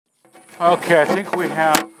Okay, I think we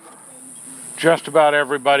have just about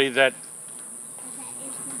everybody that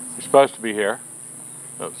is supposed to be here.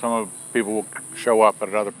 So some of the people will show up at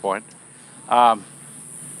another point.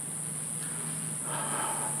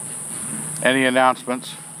 Any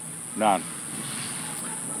announcements? None.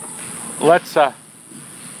 Let's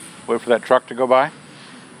wait for that truck to go by.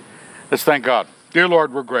 Let's thank God. Dear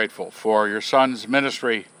Lord, we're grateful for your Son's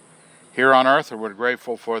ministry here on earth, and we're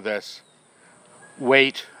grateful for this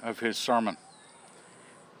weight of his sermon.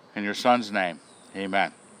 In your Son's name,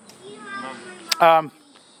 amen.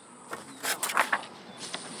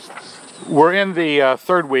 We're in the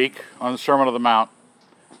third week on the Sermon on the Mount,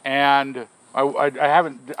 and I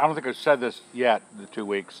don't think I've said this yet, the 2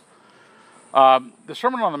 weeks. The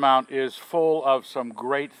Sermon on the Mount is full of some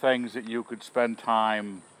great things that you could spend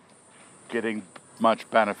time getting much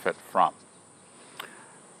benefit from.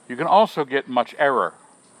 You can also get much error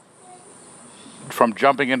from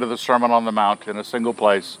jumping into the Sermon on the Mount in a single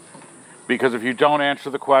place, because if you don't answer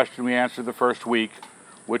the question we answered the first week,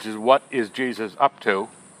 which is what is Jesus up to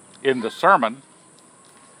in the sermon,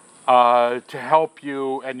 to help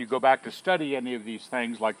you, and you go back to study any of these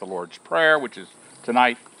things like the Lord's Prayer, which is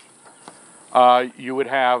tonight, you would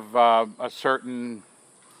have a certain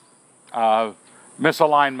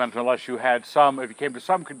misalignment unless you had if you came to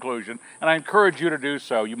some conclusion, and I encourage you to do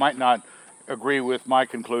so. You might not agree with my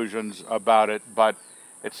conclusions about it, but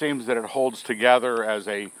it seems that it holds together as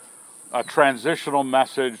a transitional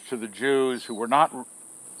message to the Jews who were not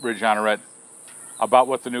regenerate about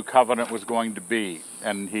what the new covenant was going to be.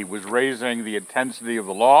 And he was raising the intensity of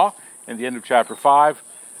the law in the end of chapter 5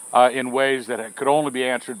 in ways that could only be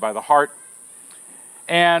answered by the heart.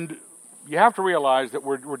 And you have to realize that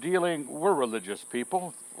we're religious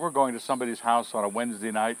people. We're going to somebody's house on a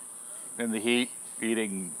Wednesday night in the heat,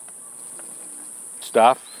 eating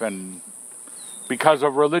stuff, and because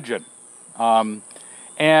of religion. And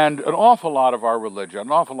an awful lot of our religion,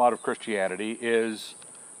 an awful lot of Christianity is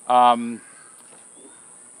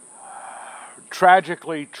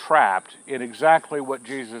tragically trapped in exactly what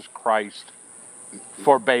Jesus Christ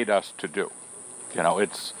forbade us to do. You know,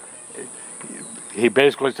 he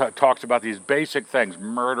basically talks about these basic things: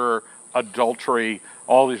 murder, adultery,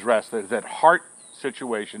 all these rest. That heart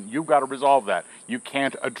situation, you've got to resolve that. You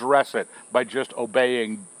can't address it by just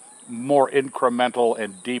obeying more incremental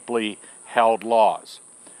and deeply held laws.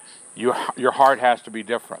 Your heart has to be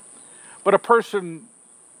different. But a person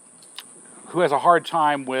who has a hard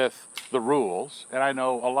time with the rules, and I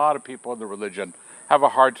know a lot of people in the religion have a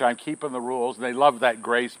hard time keeping the rules, and they love that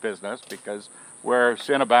grace business because where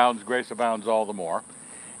sin abounds, grace abounds all the more.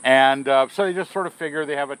 And so they just sort of figure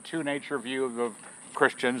they have a two-nature view of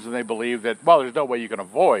Christians, and they believe that, well, there's no way you can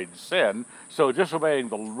avoid sin, so disobeying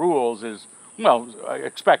the rules is, well,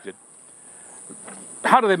 expected.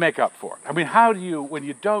 How do they make up for it? I mean, how do you, when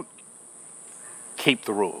you don't keep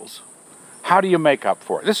the rules, how do you make up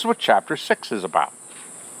for it? This is what chapter 6 is about.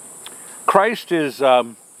 Christ is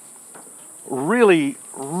really,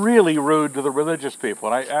 really rude to the religious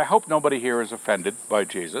people, and I hope nobody here is offended by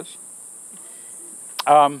Jesus.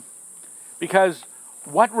 Because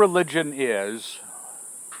what religion is,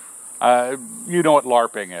 you know what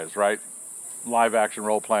LARPing is, right? Live action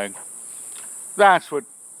role playing. That's what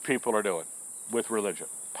people are doing with religion.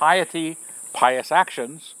 Piety, pious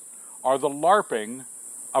actions are the LARPing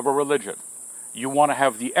of a religion. You want to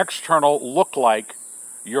have the external look like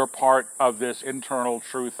you're part of this internal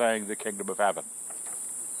true thing, the kingdom of heaven.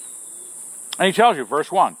 And he tells you,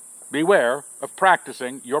 verse 1, beware of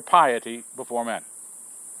practicing your piety before men,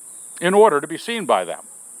 in order to be seen by them.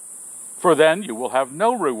 For then you will have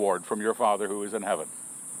no reward from your Father who is in heaven.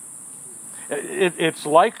 It's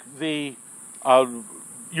like you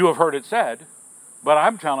have heard it said, but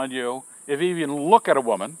I'm telling you, if you even look at a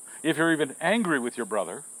woman, if you're even angry with your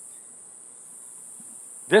brother,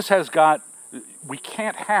 we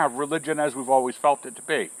can't have religion as we've always felt it to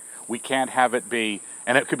be. We can't have it be,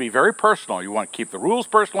 and it could be very personal. You want to keep the rules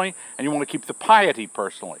personally, and you want to keep the piety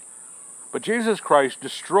personally. But Jesus Christ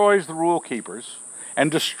destroys the rule keepers and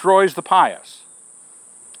destroys the pious.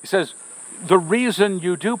 He says, the reason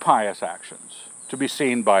you do pious actions, to be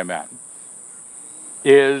seen by men,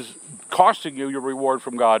 is costing you your reward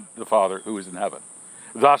from God the Father who is in heaven.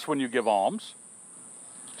 Thus, when you give alms,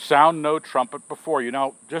 sound no trumpet before you.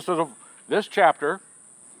 Now, just as this chapter,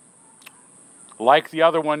 like the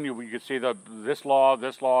other one, you can see this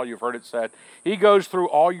law, you've heard it said. He goes through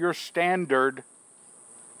all your standard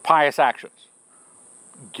pious actions.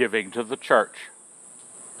 Giving to the church,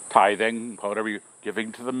 tithing,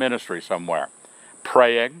 giving to the ministry somewhere,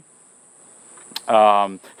 praying,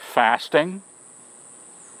 fasting.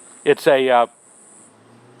 It's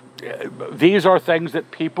these are things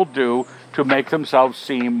that people do to make themselves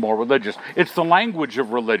seem more religious. It's the language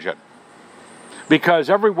of religion. Because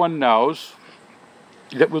everyone knows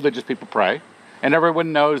that religious people pray, and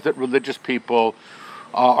everyone knows that religious people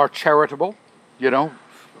are charitable,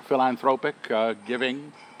 philanthropic,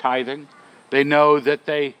 giving, tithing. They know that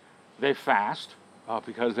they fast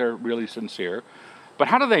because they're really sincere. But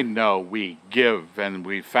how do they know we give and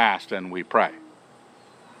we fast and we pray?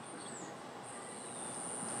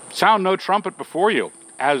 Sound no trumpet before you,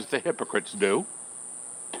 as the hypocrites do,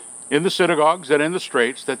 in the synagogues and in the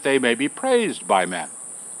streets, that they may be praised by men.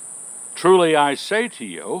 Truly I say to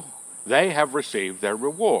you, they have received their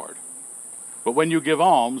reward. But when you give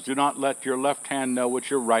alms, do not let your left hand know what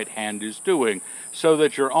your right hand is doing, so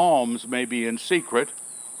that your alms may be in secret,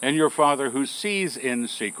 and your Father who sees in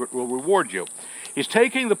secret will reward you. He's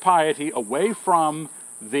taking the piety away from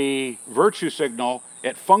the virtue signal.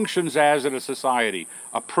 It functions as in a society,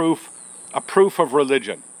 a proof of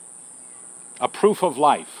religion, a proof of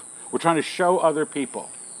life. We're trying to show other people.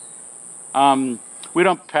 We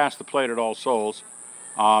don't pass the plate at All Souls.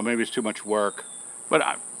 Maybe it's too much work.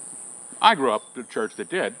 But I grew up in a church that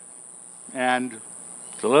did. And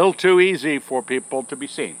it's a little too easy for people to be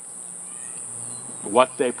seen.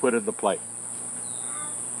 What they put in the plate.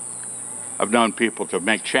 I've known people to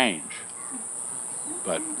make change.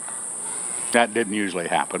 But that didn't usually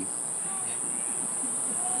happen.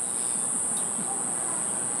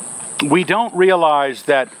 We don't realize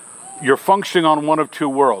that you're functioning on one of two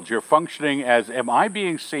worlds. You're functioning as, am I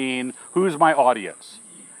being seen? Who's my audience?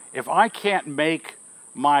 If I can't make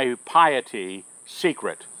my piety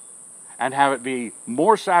secret and have it be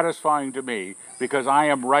more satisfying to me because I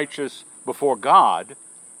am righteous before God,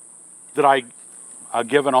 that I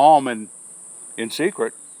give an alms in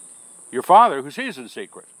secret, your Father who sees in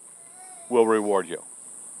secret will reward you.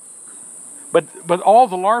 But all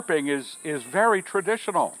the LARPing is very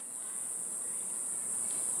traditional.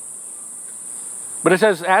 But it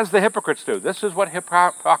says, as the hypocrites do. This is what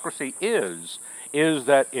hypocrisy is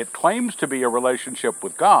that it claims to be a relationship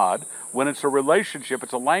with God when it's a relationship,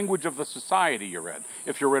 it's a language of the society you're in.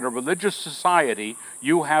 If you're in a religious society,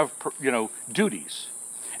 you have, duties.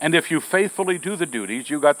 And if you faithfully do the duties,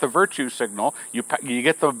 you got the virtue signal, you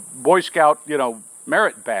get the Boy Scout,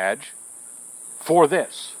 merit badge for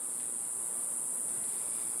this.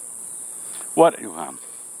 What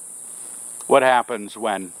happens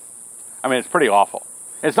when... it's pretty awful.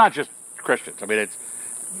 It's not just Christians. It's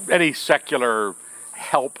any secular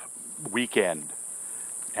help weekend.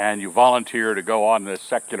 And you volunteer to go on this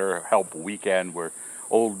secular help weekend where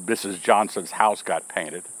old Mrs. Johnson's house got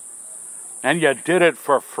painted. And you did it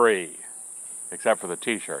for free, except for the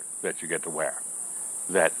t-shirt that you get to wear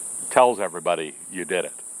that tells everybody you did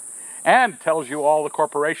it. And tells you all the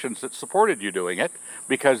corporations that supported you doing it,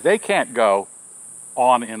 because they can't go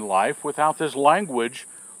on in life without this language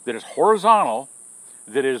that is horizontal,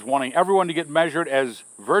 that is wanting everyone to get measured as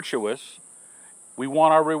virtuous. We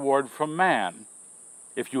want our reward from man.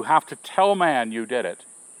 If you have to tell man you did it,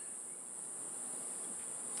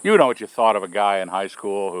 you know what you thought of a guy in high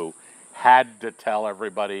school who had to tell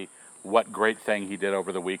everybody what great thing he did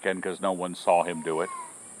over the weekend because no one saw him do it.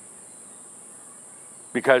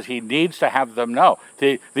 Because he needs to have them know.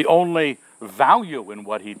 The only value in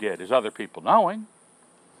what he did is other people knowing.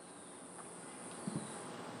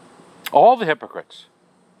 All the hypocrites.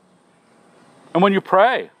 And when you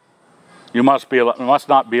pray, you must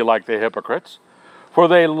not be like the hypocrites, for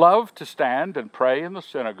they love to stand and pray in the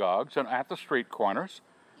synagogues and at the street corners,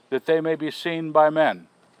 that they may be seen by men.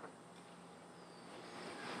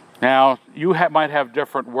 Now, you might have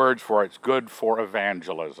different words for it. It's good for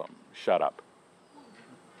evangelism. Shut up.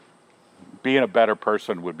 Being a better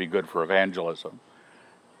person would be good for evangelism.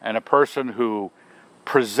 And a person who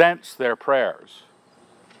presents their prayers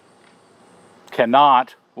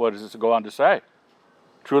cannot, what does this go on to say?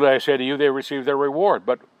 Truly I say to you, they receive their reward.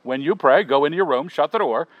 But when you pray, go into your room, shut the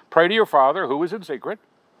door, pray to your Father who is in secret,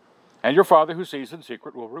 and your Father who sees in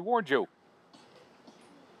secret will reward you.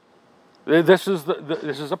 This is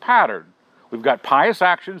a pattern. We've got pious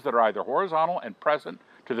actions that are either horizontal and present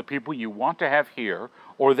to the people you want to have here,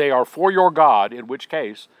 or they are for your God, in which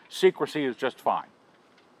case secrecy is just fine.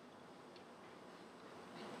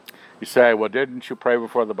 You say, well, didn't you pray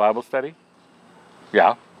before the Bible study?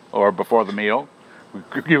 Yeah, or before the meal.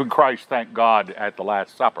 Even Christ thanked God at the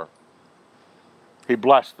Last Supper. He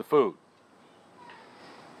blessed the food.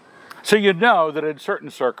 So you know that in certain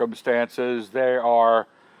circumstances there's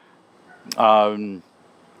a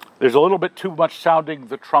little bit too much sounding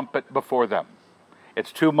the trumpet before them.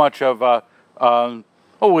 It's too much of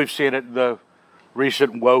we've seen it, the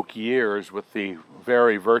recent woke years with the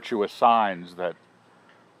very virtuous signs that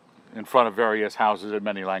in front of various houses in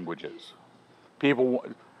many languages. People,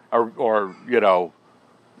 or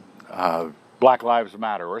Black Lives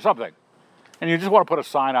Matter or something. And you just want to put a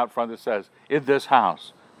sign out front that says, in this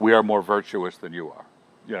house, we are more virtuous than you are.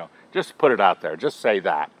 Just put it out there. Just say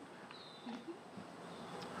that.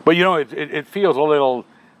 But it feels a little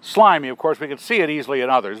slimy. Of course, we can see it easily in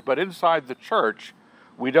others, but inside the church,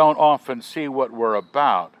 we don't often see what we're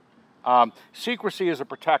about. Secrecy is a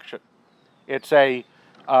protection. It's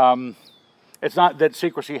not that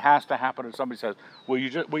secrecy has to happen and somebody says, will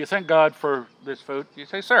you thank God for this food? You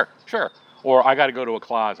say, sure. Or I got to go to a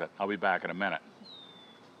closet. I'll be back in a minute.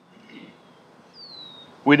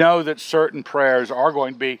 We know that certain prayers are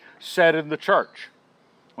going to be said in the church.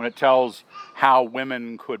 When it tells how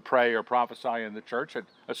women could pray or prophesy in the church, it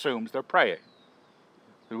assumes they're praying.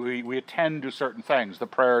 We attend to certain things, the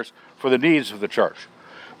prayers for the needs of the church.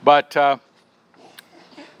 But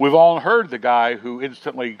we've all heard the guy who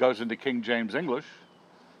instantly goes into King James English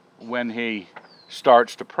when he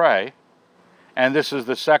starts to pray. And this is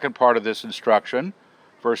the second part of this instruction,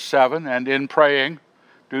 verse 7, and in praying,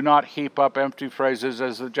 do not heap up empty phrases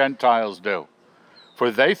as the Gentiles do,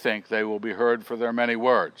 for they think they will be heard for their many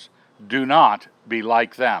words. Do not be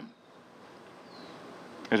like them.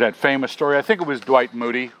 There's that famous story, I think it was Dwight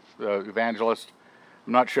Moody, the evangelist.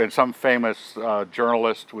 I'm not sure, some famous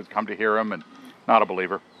journalist would come to hear him, and not a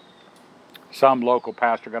believer. Some local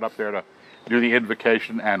pastor got up there to do the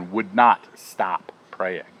invocation and would not stop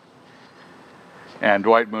praying. And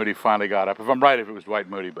Dwight Moody finally got up. If I'm right, if it was Dwight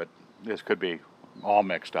Moody, but this could be all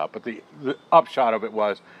mixed up. But the upshot of it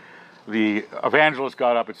was the evangelist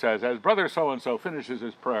got up and says, as brother so-and-so finishes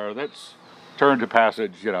his prayer, let's turn to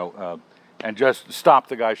passage, and just stop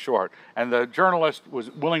the guy short. And the journalist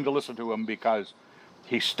was willing to listen to him because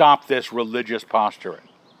he stopped this religious posturing.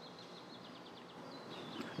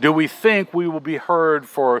 Do we think we will be heard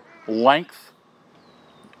for length,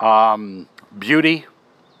 beauty,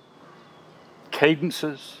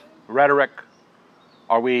 cadences, rhetoric?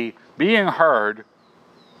 Are we being heard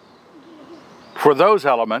for those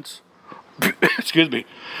elements? Excuse me.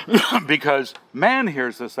 Because man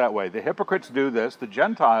hears this that way. The hypocrites do this. The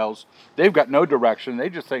Gentiles, they've got no direction. They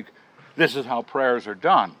just think this is how prayers are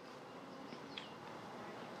done.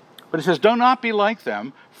 But it says, do not be like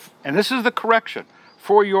them. And this is the correction.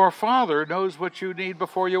 For your Father knows what you need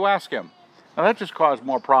before you ask Him. Now that just caused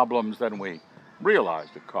more problems than we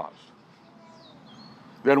realized it caused.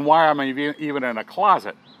 Then why am I even in a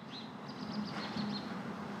closet?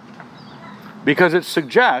 Because it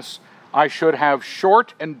suggests I should have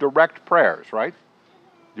short and direct prayers, right?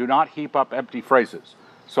 Do not heap up empty phrases.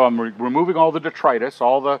 So I'm removing all the detritus,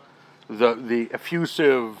 all the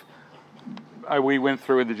effusive. We went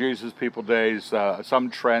through in the Jesus People days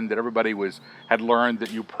some trend that everybody had learned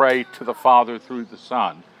that you pray to the Father through the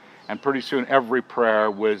Son, and pretty soon every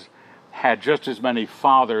prayer had just as many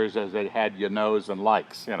fathers as it had you knows and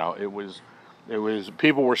likes. It was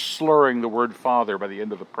people were slurring the word Father by the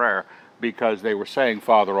end of the prayer because they were saying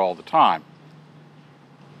Father all the time.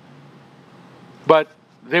 But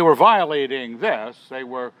they were violating this. They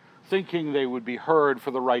were thinking they would be heard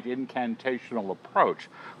for the right incantational approach.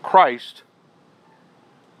 Christ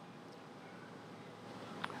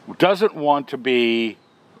doesn't want to be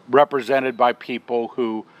represented by people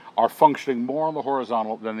who are functioning more on the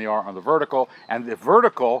horizontal than they are on the vertical. And the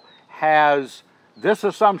vertical has this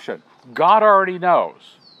assumption. God already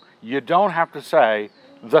knows. You don't have to say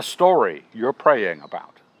the story you're praying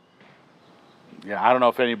about. I don't know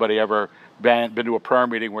if anybody ever been to a prayer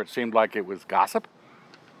meeting where it seemed like it was gossip.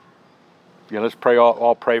 Let's pray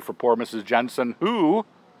all pray for poor Mrs. Jensen, who,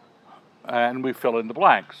 and we fill in the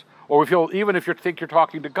blanks. Or we feel, even if you think you're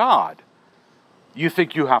talking to God, you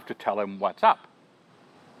think you have to tell Him what's up.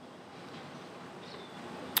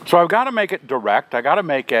 So I've got to make it direct. I've got to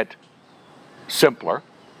make it simpler.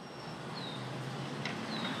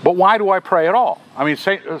 But why do I pray at all? I mean,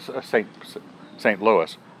 St.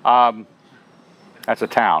 Louis, that's a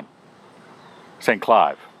town. St.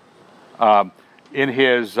 Clive, in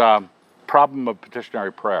his Problem of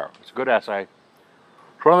Petitionary Prayer. It's a good essay.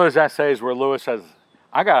 It's one of those essays where Lewis says,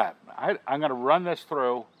 I'm going to run this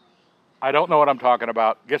through. I don't know what I'm talking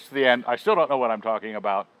about. Gets to the end. I still don't know what I'm talking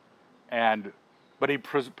about. But he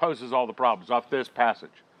poses all the problems off this passage.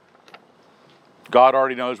 God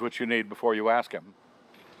already knows what you need before you ask Him.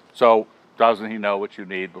 So doesn't He know what you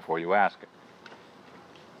need before you ask Him?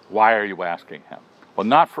 Why are you asking Him? Well,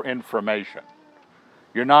 not for information.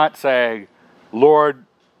 You're not saying, Lord,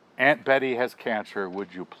 Aunt Betty has cancer.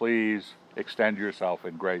 Would you please extend yourself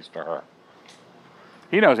in grace to her?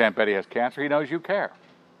 He knows Aunt Betty has cancer. He knows you care.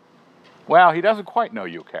 Well, he doesn't quite know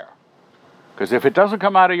you care. Because if it doesn't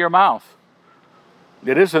come out of your mouth,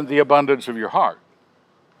 it isn't the abundance of your heart.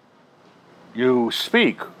 You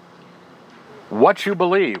speak what you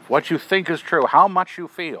believe, what you think is true, how much you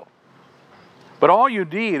feel. But all you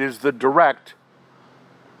need is the direct,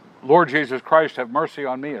 Lord Jesus Christ, have mercy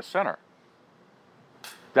on me, a sinner.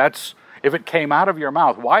 That's, if it came out of your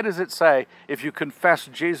mouth. Why does it say, if you confess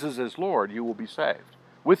Jesus as Lord, you will be saved?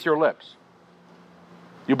 With your lips.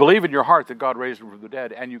 You believe in your heart that God raised him from the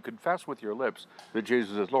dead, and you confess with your lips that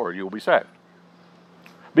Jesus is Lord, you will be saved.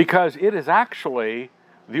 Because it is actually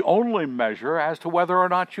the only measure as to whether or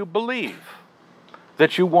not you believe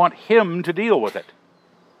that you want him to deal with it.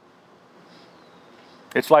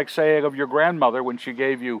 It's like saying of your grandmother when she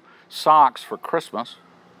gave you socks for Christmas,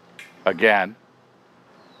 again,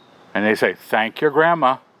 and they say, thank your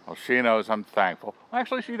grandma. Well, she knows I'm thankful. Well,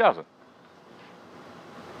 actually, she doesn't.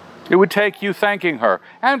 It would take you thanking her,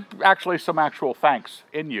 and actually some actual thanks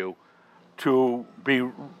in you, to be,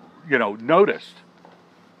 noticed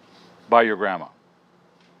by your grandma.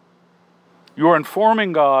 You are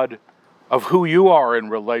informing God of who you are in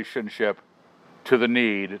relationship to the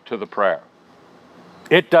need, to the prayer.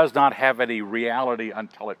 It does not have any reality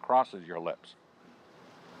until it crosses your lips.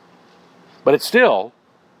 But it's still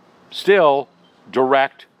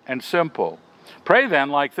direct and simple. Pray then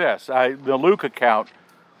like this. The Luke account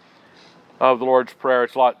of the Lord's Prayer,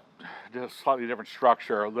 it's just slightly different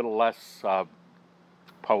structure, a little less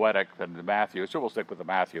poetic than the Matthew. So we'll stick with the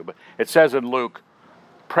Matthew. But it says in Luke,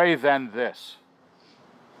 pray then this.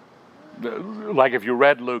 Like if you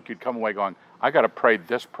read Luke, you'd come away going, I got to pray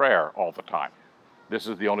this prayer all the time. This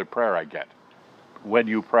is the only prayer I get. When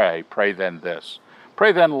you pray, pray then this.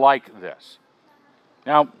 Pray then like this.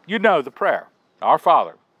 Now, you know the prayer. Our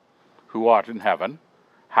Father, who art in heaven,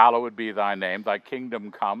 hallowed be thy name. Thy kingdom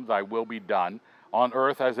come, thy will be done, on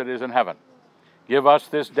earth as it is in heaven. Give us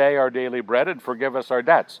this day our daily bread, and forgive us our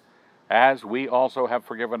debts, as we also have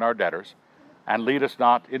forgiven our debtors. And lead us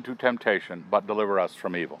not into temptation, but deliver us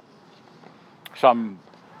from evil. Some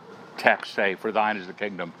texts say, for thine is the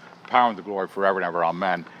kingdom, power and the glory forever and ever,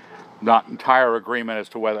 amen. Not entire agreement as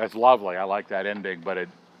to whether, it's lovely, I like that ending, but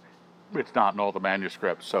it's not in all the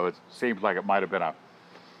manuscripts, so it seems like it might have been a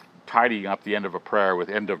tidying up the end of a prayer with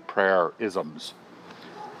end of prayer isms.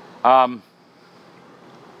 But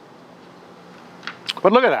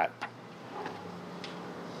look at that.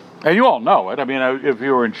 And you all know it. I mean, if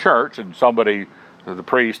you were in church and somebody, the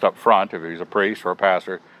priest up front, if he's a priest or a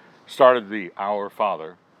pastor, started the Our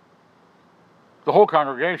Father, the whole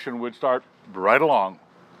congregation would start right along,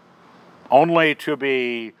 only to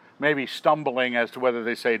be maybe stumbling as to whether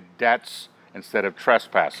they say debts instead of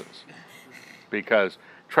trespasses, because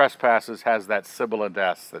trespasses has that sibilant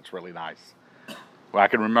S that's really nice. Well, I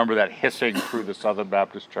can remember that hissing through the Southern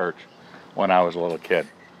Baptist Church when I was a little kid.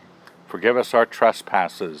 Forgive us our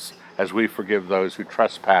trespasses as we forgive those who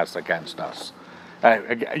trespass against us.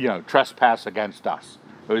 Trespass against us.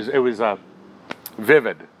 It was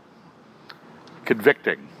vivid,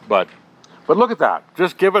 convicting, but look at that.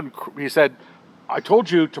 Just given, he said, I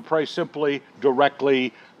told you to pray simply,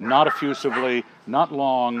 directly, not effusively, not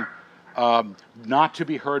long, not to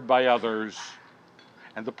be heard by others.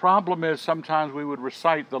 And the problem is sometimes we would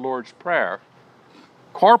recite the Lord's Prayer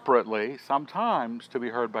corporately, sometimes to be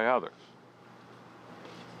heard by others.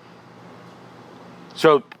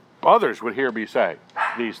 So others would hear me say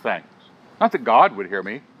these things. Not that God would hear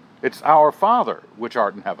me. It's our Father which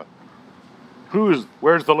art in heaven.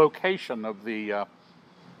 Where's the location of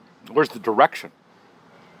where's the direction?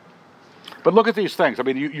 But look at these things. I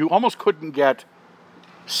mean, you almost couldn't get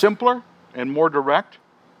simpler and more direct.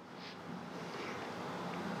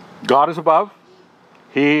 God is above.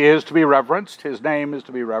 He is to be reverenced. His name is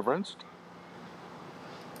to be reverenced.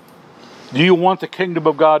 Do you want the kingdom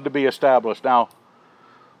of God to be established? Now,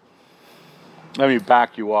 let me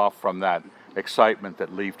back you off from that excitement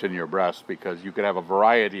that leaped in your breast, because you could have a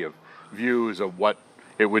variety of views of what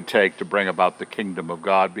it would take to bring about the kingdom of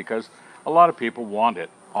God, because a lot of people want it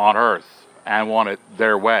on earth and want it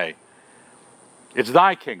their way. It's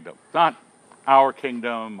thy kingdom, not our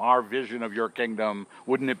kingdom, our vision of your kingdom.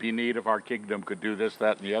 Wouldn't it be neat if our kingdom could do this,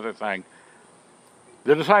 that, and the other thing?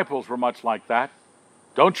 The disciples were much like that.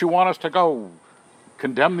 Don't you want us to go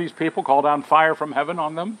condemn these people, call down fire from heaven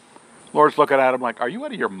on them? The Lord's looking at them like, are you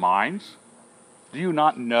out of your minds? Do you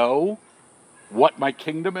not know what my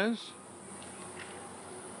kingdom is?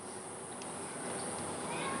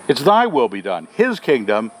 It's thy will be done. His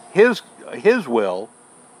kingdom, his will,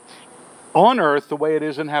 on earth the way it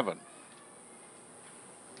is in heaven.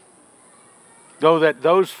 Though that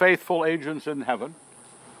those faithful agents in heaven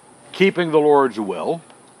keeping the Lord's will,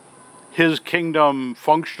 His kingdom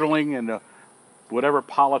functioning in whatever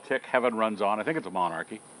politic heaven runs on. I think it's a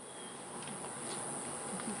monarchy.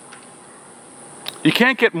 You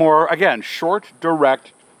can't get more, again, short,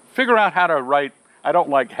 direct, figure out how to write. I don't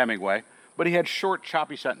like Hemingway, but he had short,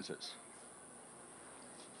 choppy sentences.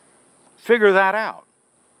 Figure that out.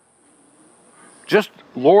 Just,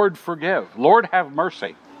 Lord, forgive. Lord, have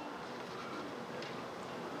mercy.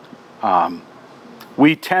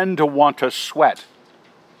 We tend to want to sweat.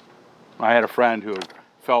 I had a friend who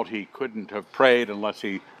felt he couldn't have prayed unless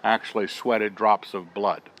he actually sweated drops of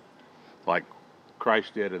blood, like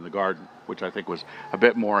Christ did in the garden, which I think was a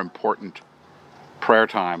bit more important prayer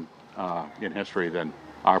time in history than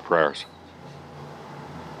our prayers.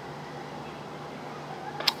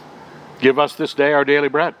 Give us this day our daily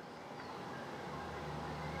bread.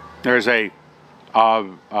 There's an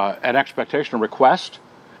expectation, a request,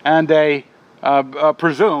 and a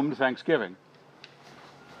presumed thanksgiving.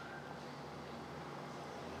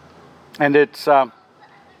 And it's,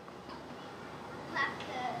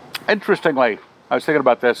 interestingly, I was thinking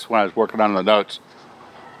about this when I was working on the notes.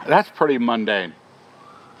 That's pretty mundane.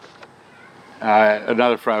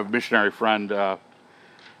 Another missionary friend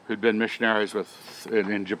who'd been missionaries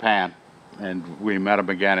in Japan, and we met him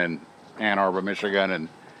again in Ann Arbor, Michigan,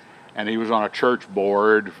 and he was on a church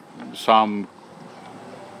board. Some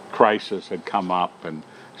crisis had come up, and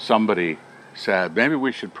somebody said, maybe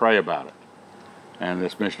we should pray about it. And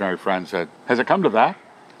this missionary friend said, has it come to that?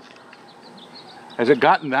 Has it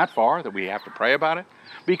gotten that far that we have to pray about it?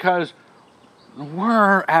 Because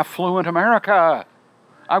we're affluent America.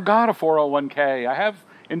 I've got a 401k. I have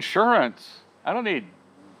insurance. I don't need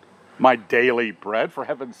my daily bread. For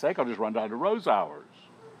heaven's sake, I'll just run down to Rose Hours.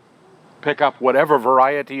 Pick up whatever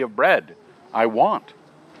variety of bread I want.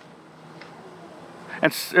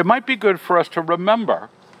 And it might be good for us to remember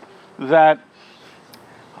that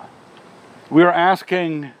we're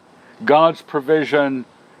asking God's provision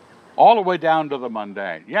all the way down to the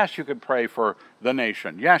mundane. Yes, you could pray for the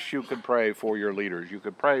nation. Yes, you could pray for your leaders. You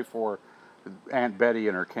could pray for Aunt Betty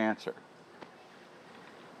and her cancer.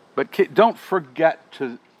 But don't forget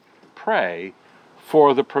to pray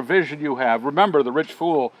for the provision you have. Remember, the rich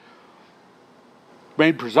fool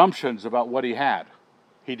made presumptions about what he had.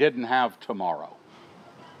 He didn't have tomorrow.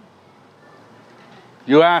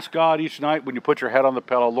 You ask God each night when you put your head on the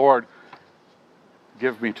pillow, Lord,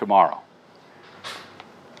 give me tomorrow.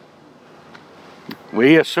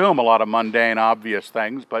 We assume a lot of mundane, obvious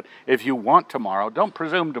things, but if you want tomorrow, don't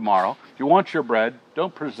presume tomorrow. If you want your bread,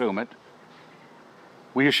 don't presume it.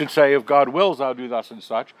 We should say, if God wills, I'll do thus and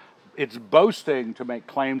such. It's boasting to make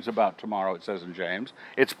claims about tomorrow, it says in James.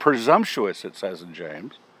 It's presumptuous, it says in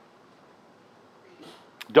James.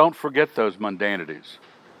 Don't forget those mundanities.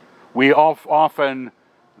 We often,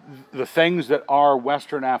 the things that our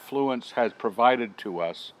Western affluence has provided to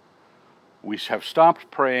us, we have stopped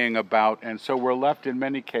praying about, and so we're left in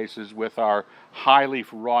many cases with our highly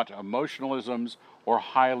wrought emotionalisms or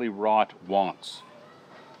highly wrought wants.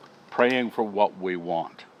 Praying for what we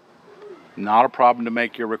want. Not a problem to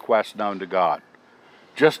make your request known to God.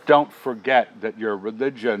 Just don't forget that your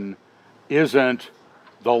religion isn't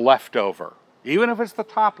the leftover. Even if it's the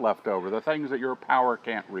top leftover, the things that your power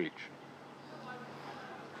can't reach.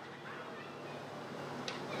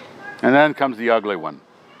 And then comes the ugly one.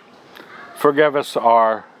 Forgive us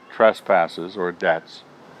our trespasses or debts.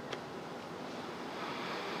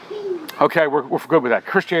 Okay, we're good with that.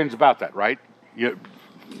 Christianity's about that, right? You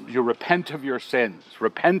repent of your sins.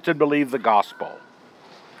 Repent and believe the gospel.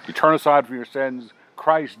 You turn aside from your sins.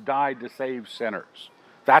 Christ died to save sinners.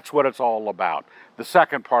 That's what it's all about. The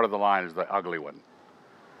second part of the line is the ugly one.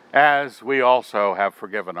 As we also have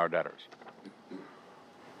forgiven our debtors.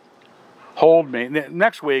 Hold me.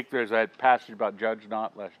 Next week, there's that passage about judge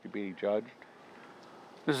not, lest you be judged.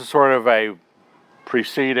 This is sort of a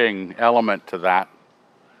preceding element to that.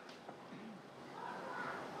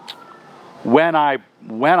 When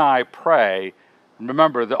I pray,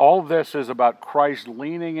 remember that all this is about Christ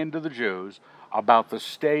leaning into the Jews about the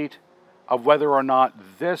state of whether or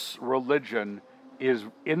not this religion is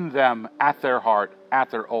in them at their heart, at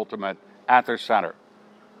their ultimate, at their center.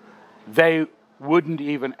 They wouldn't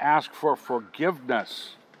even ask for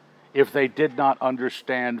forgiveness if they did not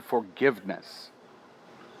understand forgiveness.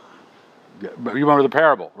 You remember the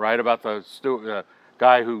parable, right, about the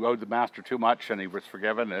guy who owed the master too much and he was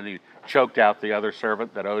forgiven and he choked out the other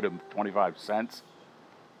servant that owed him 25 cents.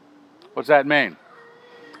 What's that mean?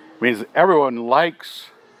 It means everyone likes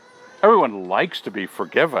to be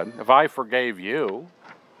forgiven. If I forgave you,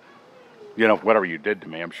 whatever you did to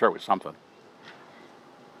me, I'm sure it was something.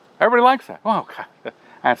 Everybody likes that. Oh, God.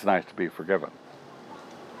 That's nice to be forgiven.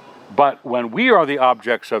 But when we are the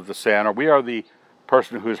objects of the sin, or we are the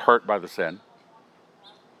person who's hurt by the sin,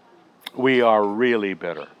 we are really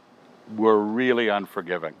bitter. We're really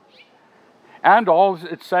unforgiving. And all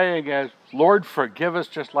it's saying is, Lord, forgive us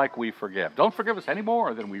just like we forgive. Don't forgive us any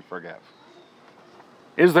more than we forgive.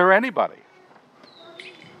 Is there anybody?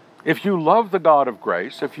 If you love the God of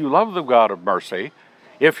grace, if you love the God of mercy,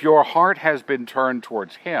 if your heart has been turned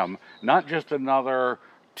towards Him, not just another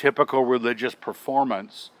typical religious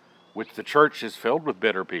performance, which the church is filled with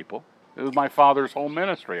bitter people. It was my father's whole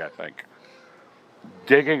ministry, I think,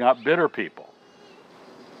 digging up bitter people.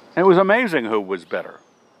 And it was amazing who was bitter.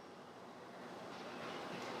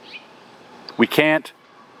 We can't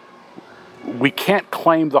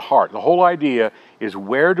claim the heart. The whole idea is,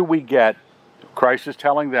 where do we get, Christ is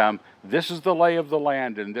telling them, this is the lay of the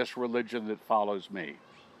land in this religion that follows me.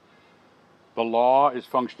 The law is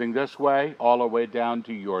functioning this way, all the way down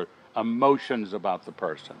to your emotions about the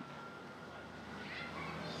person.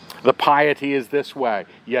 The piety is this way.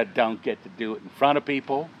 You don't get to do it in front of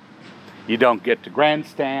people. You don't get to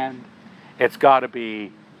grandstand. It's got to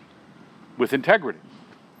be with integrity.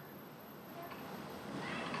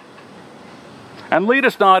 And lead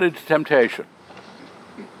us not into temptation,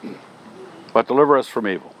 but deliver us from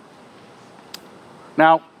evil.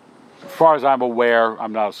 Now, as far as I'm aware,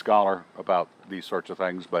 I'm not a scholar about these sorts of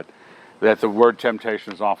things, but that the word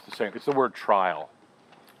temptation is often the same. It's the word trial.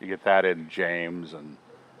 You get that in James and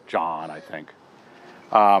John, I think.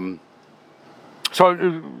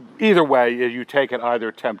 So either way, you take it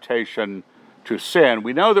either temptation to sin.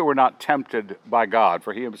 We know that we're not tempted by God,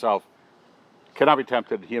 for He Himself cannot be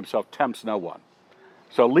tempted. He Himself tempts no one.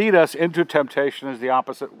 So lead us into temptation is the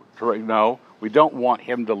opposite. No, we don't want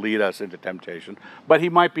Him to lead us into temptation. But He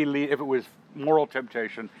might be, if it was moral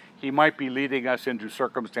temptation, He might be leading us into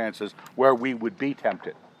circumstances where we would be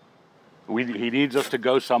tempted. He needs us to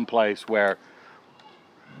go someplace where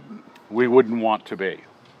we wouldn't want to be.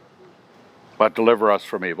 But deliver us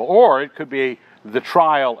from evil. Or it could be the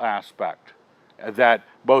trial aspect, that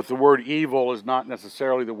both the word evil is not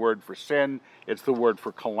necessarily the word for sin, it's the word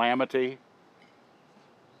for calamity.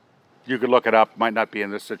 You could look it up, might not be in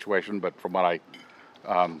this situation, but from what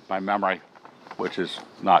my memory, which is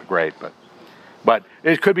not great, but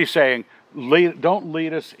it could be saying, don't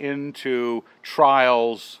lead us into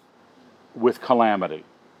trials with calamity.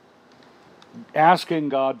 Asking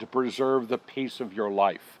God to preserve the peace of your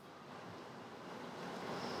life.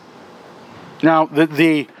 Now,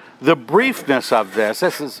 the briefness of this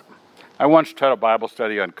is, I once taught a Bible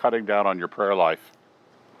study on cutting down on your prayer life.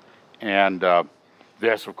 And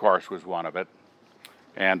this, of course, was one of it.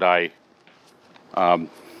 And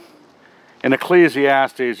in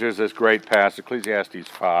Ecclesiastes, there's this great passage, Ecclesiastes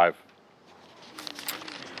 5.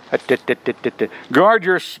 Guard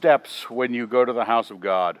your steps when you go to the house of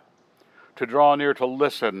God. To draw near to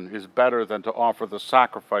listen is better than to offer the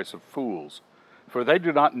sacrifice of fools, for they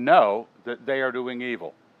do not know that they are doing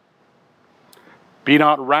evil. Be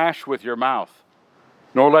not rash with your mouth,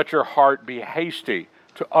 nor let your heart be hasty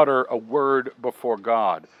to utter a word before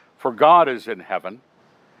God. For God is in heaven,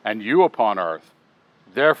 and you upon earth.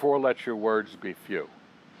 Therefore let your words be few.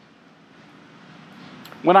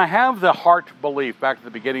 When I have the heart belief, back to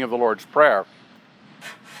the beginning of the Lord's Prayer,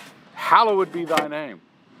 hallowed be thy name.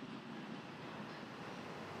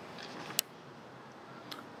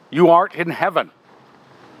 You art in heaven.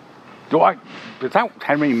 Does that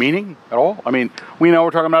have any meaning at all? I mean, we know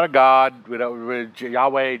we're talking about a God, with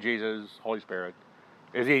Yahweh, Jesus, Holy Spirit.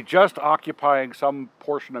 Is He just occupying some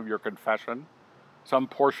portion of your confession, some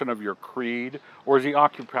portion of your creed, or is He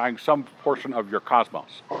occupying some portion of your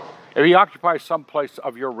cosmos? If He occupies some place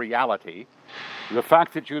of your reality, the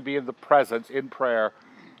fact that you would be in the presence, in prayer,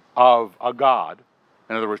 of a God,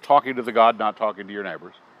 in other words, talking to the God, not talking to your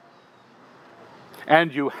neighbors,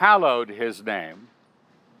 and you hallowed His name,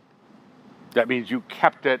 that means you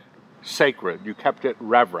kept it sacred, you kept it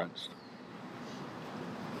reverenced.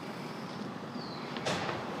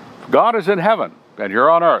 God is in heaven, and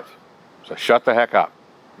you're on earth, so shut the heck up.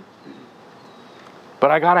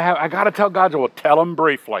 But I gotta tell God, well, tell Him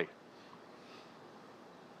briefly.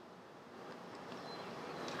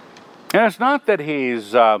 And it's not that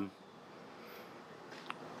He's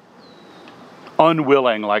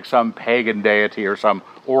unwilling, like some pagan deity or some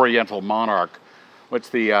oriental monarch. What's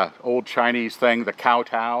the old Chinese thing, the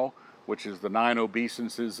kowtow, which is the 9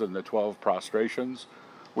 obeisances and the 12 prostrations,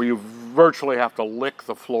 where you virtually have to lick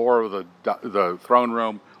the floor of the throne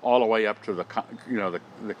room all the way up to the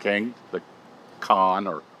king, the Khan,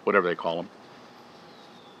 or whatever they call him.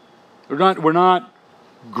 We're not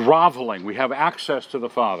groveling. We have access to the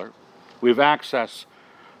Father. We have access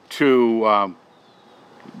to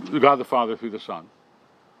God the Father through the Son.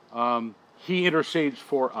 He intercedes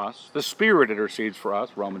for us. The Spirit intercedes for us,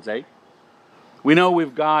 Romans 8. We know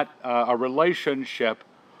we've got a relationship,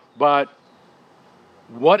 but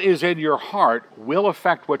what is in your heart will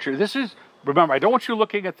affect what you're... Remember, I don't want you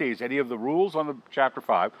looking at any of the rules on the chapter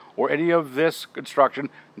 5, or any of this instruction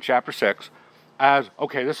in chapter 6, as,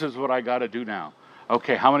 okay, this is what I got to do now.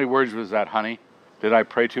 Okay, how many words was that, honey? Did I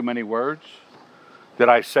pray too many words? Did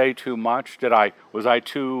I say too much? Was I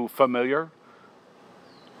too familiar?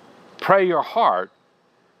 Pray your heart,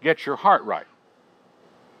 get your heart right.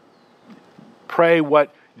 Pray,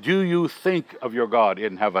 what do you think of your God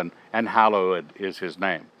in heaven, and hallowed is his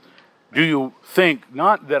name? Do you think,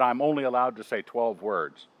 not that I'm only allowed to say 12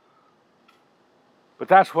 words, but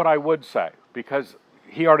that's what I would say, because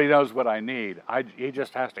he already knows what I need. He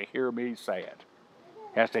just has to hear me say it.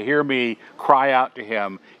 He has to hear me cry out to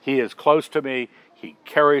him. He is close to me. He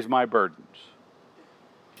carries my burdens.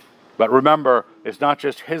 But remember, it's not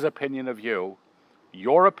just his opinion of you.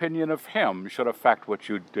 Your opinion of him should affect what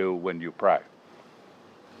you do when you pray.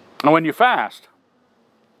 And when you fast,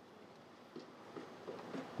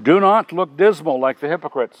 do not look dismal like the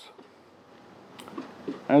hypocrites.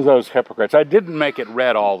 There's those hypocrites. I didn't make it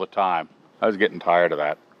red all the time. I was getting tired of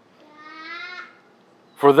that.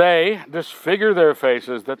 For they disfigure their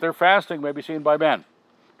faces, that their fasting may be seen by men.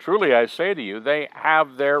 Truly, I say to you, they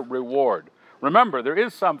have their reward. Remember, there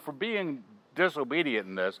is some, for being disobedient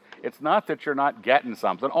in this, it's not that you're not getting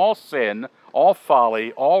something. All sin, all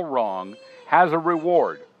folly, all wrong has a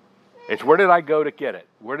reward. It's, where did I go to get it?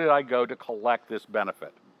 Where did I go to collect this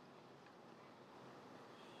benefit?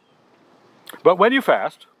 But when you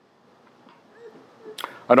fast,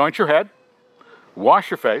 anoint your head,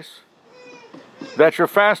 wash your face, that your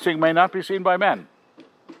fasting may not be seen by men,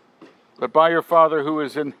 but by your Father who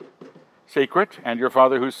is in secret, and your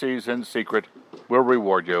Father who sees in secret will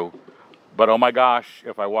reward you. But oh my gosh,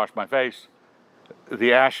 if I wash my face,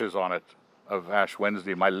 the ashes on it of Ash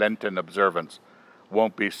Wednesday, my Lenten observance,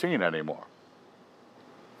 won't be seen anymore.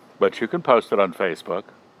 But you can post it on Facebook.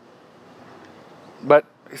 But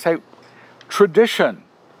you say, tradition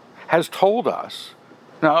has told us,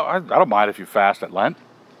 no, I don't mind if you fast at Lent.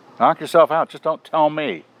 Knock yourself out. Just don't tell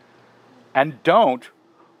me. And don't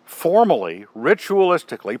formally,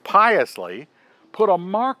 ritualistically, piously put a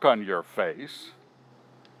mark on your face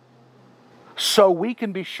so we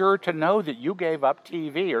can be sure to know that you gave up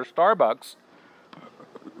TV or Starbucks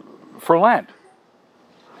for Lent.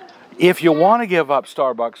 If you want to give up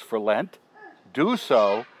Starbucks for Lent, do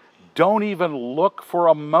so. Don't even look for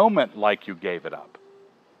a moment like you gave it up.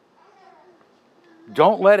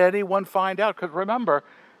 Don't let anyone find out, because remember,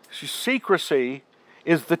 secrecy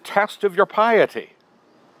is the test of your piety.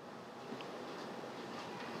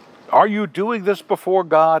 Are you doing this before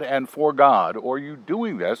God and for God, or are you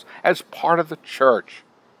doing this as part of the church?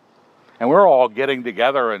 And we're all getting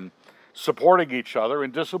together and supporting each other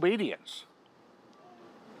in disobedience.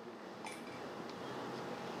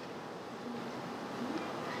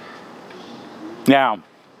 Now,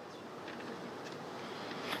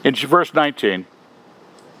 in verse 19,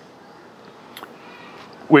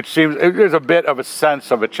 which seems, there's a bit of a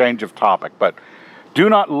sense of a change of topic, but do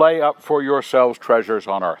not lay up for yourselves treasures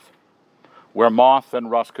on earth, where moth and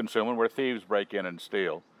rust consume and where thieves break in and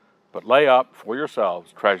steal. But lay up for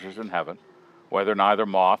yourselves treasures in heaven, whether neither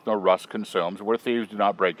moth nor rust consumes, where thieves do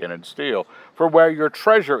not break in and steal. For where your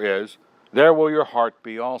treasure is, there will your heart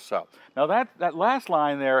be also. Now that last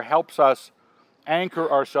line there helps us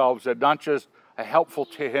anchor ourselves, and not just a helpful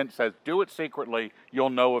hint says, do it secretly, you'll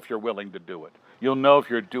know if you're willing to do it. You'll know if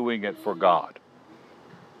you're doing it for God.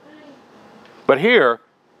 But here,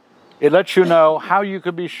 it lets you know how you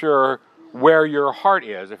can be sure where your heart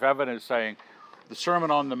is. If Evan is saying the Sermon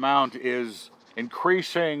on the Mount is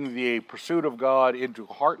increasing the pursuit of God into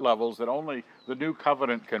heart levels that only the new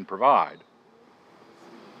covenant can provide,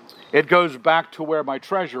 it goes back to where my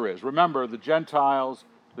treasure is. Remember, the Gentiles,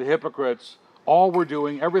 the hypocrites, all were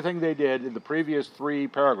doing everything they did in the previous 3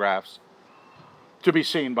 paragraphs to be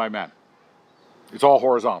seen by men. It's all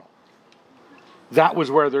horizontal. That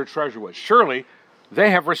was where their treasure was. Surely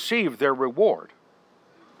they have received their reward.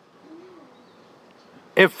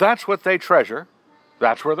 If that's what they treasure,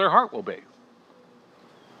 that's where their heart will be.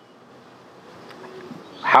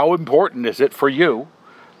 How important is it for you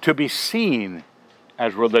to be seen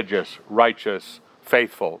as religious, righteous,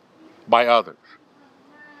 faithful by others?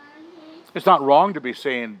 It's not wrong to be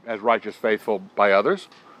seen as righteous, faithful by others.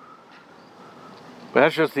 But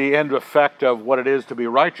that's just the end effect of what it is to be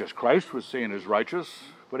righteous. Christ was seen as righteous,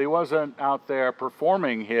 but he wasn't out there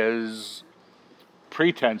performing his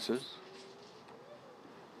pretenses.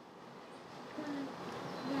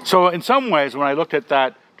 So in some ways, when I looked at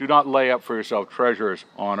that, do not lay up for yourself treasures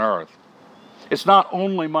on earth, it's not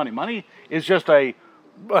only money. Money is just a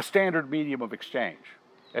standard medium of exchange.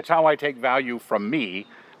 It's how I take value from me,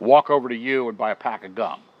 walk over to you and buy a pack of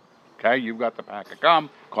gum. Okay, you've got the pack of gum,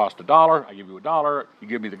 cost $1, I give you $1, you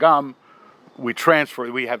give me the gum, we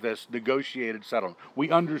transfer, we have this negotiated settlement.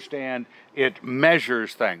 We understand it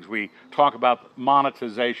measures things. We talk about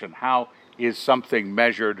monetization. How is something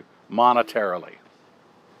measured monetarily?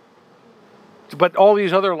 But all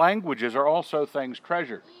these other languages are also things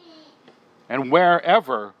treasured. And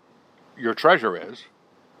wherever your treasure is,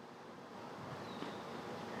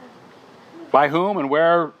 by whom and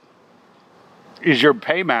where is your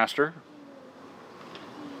paymaster,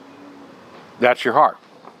 that's your heart.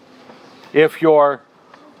 If you're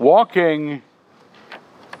walking,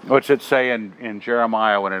 what's it say in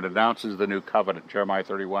Jeremiah when it announces the new covenant, Jeremiah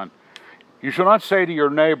 31, you shall not say to your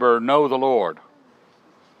neighbor, know the Lord,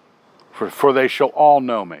 for they shall all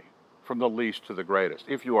know me, from the least to the greatest.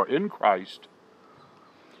 If you are in Christ,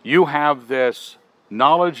 you have this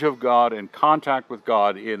knowledge of God and contact with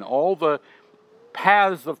God in all the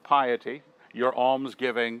paths of piety, your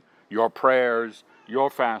almsgiving, your prayers,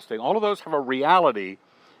 your fasting. All of those have a reality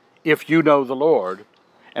if you know the Lord,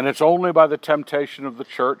 and it's only by the temptation of the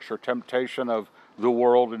church or temptation of the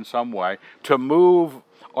world in some way to move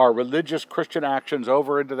our religious Christian actions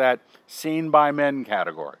over into that seen by men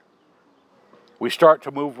category. We start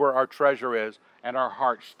to move where our treasure is, and our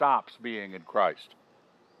heart stops being in Christ.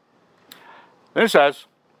 Then it says,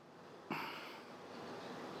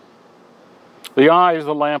 the eye is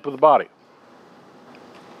the lamp of the body.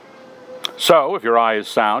 So, if your eye is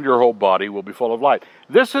sound, your whole body will be full of light.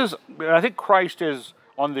 This is, I think Christ is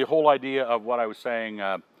on the whole idea of what I was saying,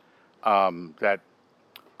 that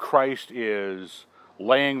Christ is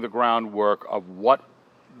laying the groundwork of what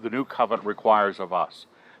the new covenant requires of us,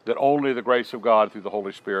 that only the grace of God through the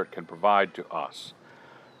Holy Spirit can provide to us.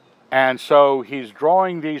 And so he's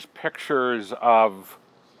drawing these pictures of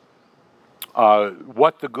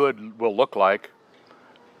what the good will look like,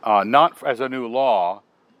 not as a new law,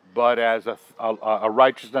 but as a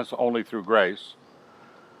righteousness only through grace.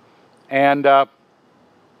 And the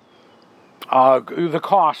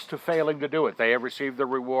cost to failing to do it. They have received the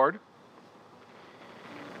reward.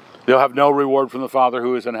 They'll have no reward from the Father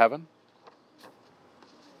who is in heaven.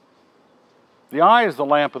 The eye is the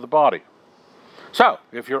lamp of the body. So,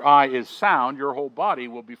 if your eye is sound, your whole body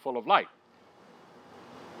will be full of light.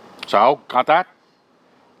 So, got that?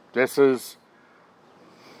 This is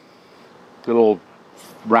the little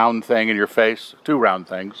round thing in your face, two round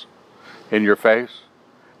things in your face.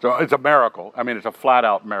 So it's a miracle. I mean, it's a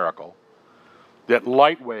flat-out miracle that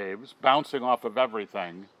light waves bouncing off of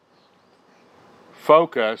everything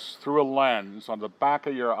focus through a lens on the back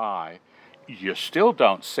of your eye. You still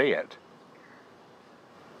don't see it.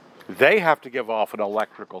 They have to give off an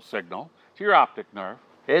electrical signal to your optic nerve.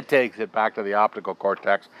 It takes it back to the optical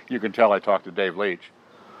cortex. You can tell I talked to Dave Leach.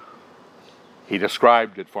 He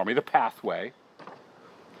described it for me, the pathway.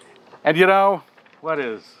 And you know,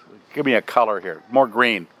 give me a color here, more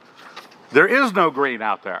green. There is no green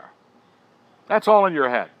out there. That's all in your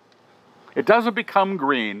head. It doesn't become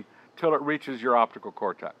green till it reaches your optical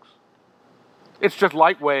cortex. It's just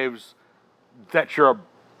light waves that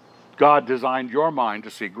God designed your mind to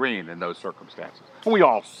see green in those circumstances. And we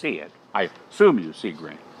all see it. I assume you see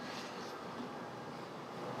green.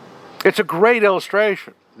 It's a great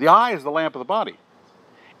illustration. The eye is the lamp of the body.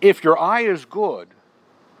 If your eye is good,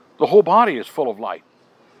 the whole body is full of light.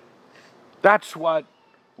 That's what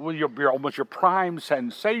almost your prime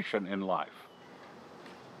sensation in life.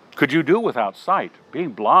 Could you do without sight?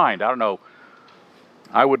 Being blind, I don't know.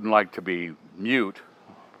 I wouldn't like to be mute,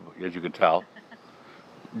 as you can tell.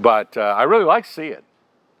 But I really like to see it.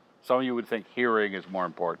 Some of you would think hearing is more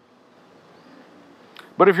important.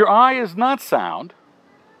 But if your eye is not sound,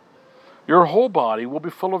 your whole body will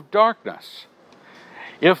be full of darkness.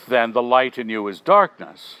 If then the light in you is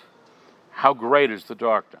darkness, how great is the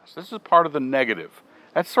darkness? This is part of the negative.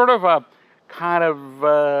 That's sort of a kind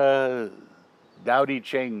of Tao Te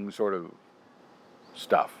Ching sort of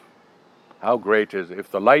stuff. How great is, if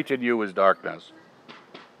the light in you is darkness,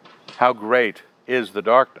 how great is the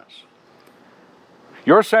darkness?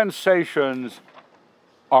 Your sensations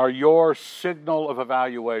are your signal of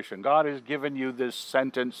evaluation. God has given you this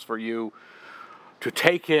sentence for you to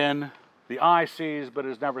take in. The eye sees but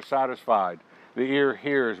is never satisfied. The ear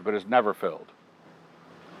hears but is never filled.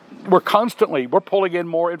 We're pulling in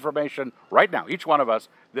more information right now, each one of us,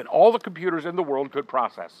 than all the computers in the world could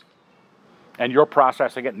process. And you're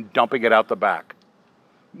processing it and dumping it out the back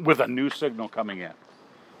with a new signal coming in.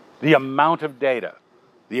 The amount of data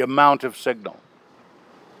the amount of signal.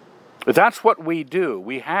 But that's what we do.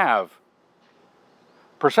 We have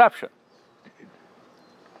perception.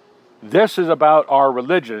 This is about our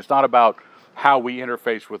religion. It's not about how we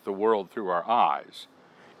interface with the world through our eyes.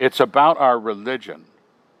 It's about our religion.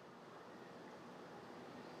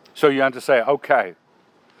 So you have to say, okay,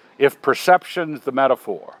 if perception's the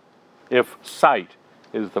metaphor, if sight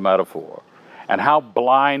is the metaphor, and how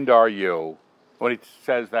blind are you? When he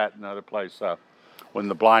says that in another place, when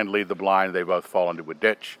the blind lead the blind, they both fall into a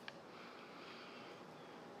ditch.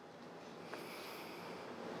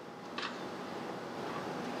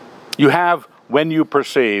 You have, when you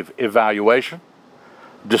perceive, evaluation,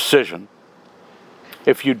 decision.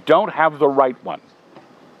 If you don't have the right one,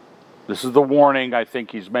 this is the warning I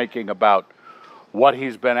think he's making about what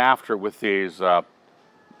he's been after with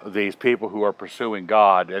these people who are pursuing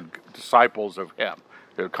God and disciples of him.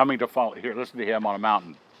 They're coming to follow. Here, listen to him on a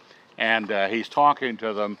mountain. And he's talking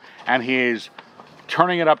to them, and he's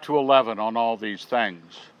turning it up to 11 on all these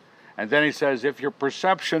things. And then he says, if your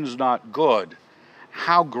perception's not good,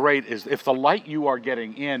 how great is, if the light you are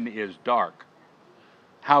getting in is dark,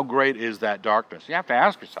 how great is that darkness? You have to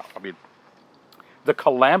ask yourself, I mean, the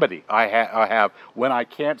calamity I have when I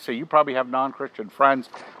can't see. You probably have non-Christian friends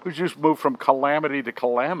who just move from calamity to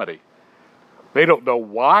calamity. They don't know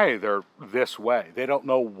why they're this way. They don't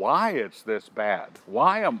know why it's this bad.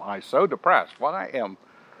 Why am I so depressed?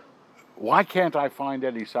 Why can't I find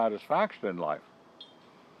any satisfaction in life?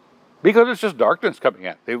 Because it's just darkness coming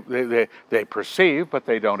in. They perceive, but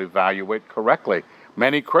they don't evaluate correctly.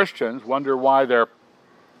 Many Christians wonder why their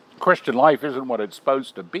Christian life isn't what it's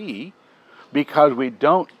supposed to be, because we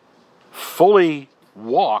don't fully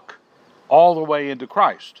walk all the way into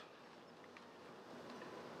Christ.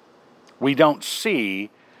 We don't see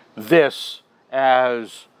this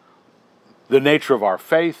as the nature of our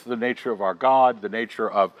faith, the nature of our God, the nature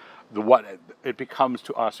of what it becomes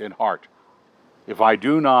to us in heart. If I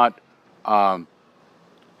do not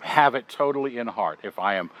have it totally in heart, if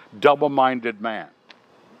I am double-minded man,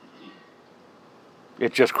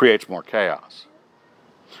 it just creates more chaos.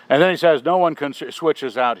 And then he says, no one can,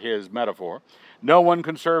 switches out his metaphor, no one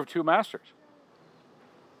can serve two masters.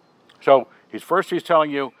 So he's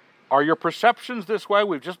telling you, are your perceptions this way?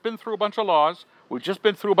 We've just been through a bunch of laws. We've just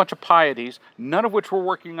been through a bunch of pieties, none of which were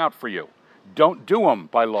working out for you. Don't do them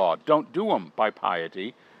by law. Don't do them by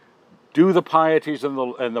piety. Do the pieties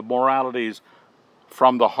and the moralities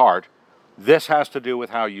from the heart. This has to do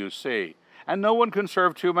with how you see. And no one can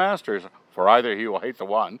serve two masters, for either he will hate the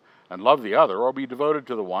one and love the other, or be devoted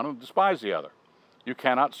to the one and despise the other. You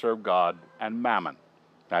cannot serve God and mammon.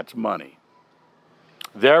 That's money.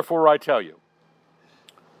 Therefore I tell you,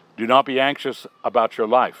 do not be anxious about your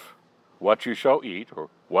life, what you shall eat or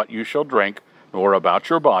what you shall drink, nor about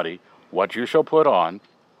your body, what you shall put on.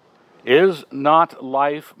 Is not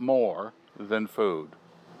life more than food,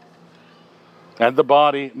 and the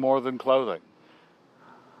body more than clothing?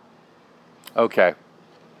 Okay.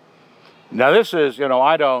 Now this is,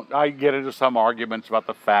 I get into some arguments about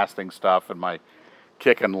the fasting stuff and my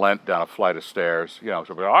kicking Lent down a flight of stairs. So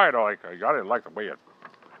I didn't like the way it.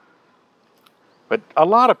 But a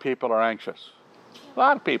lot of people are anxious. A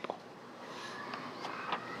lot of people.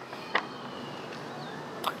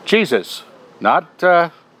 Jesus, not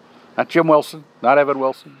Jim Wilson, not Evan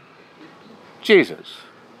Wilson. Jesus.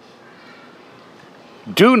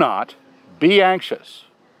 Do not be anxious.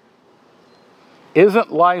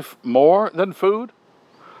 Isn't life more than food?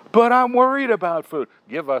 But I'm worried about food.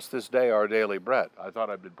 Give us this day our daily bread. I thought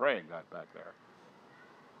I'd been praying that back there.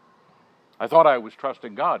 I thought I was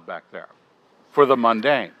trusting God back there for the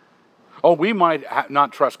mundane. Oh, we might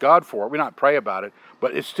not trust God for it. We not pray about it,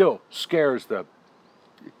 but it still scares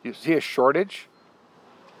you see a shortage?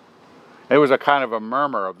 There was a kind of a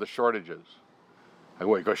murmur of the shortages. I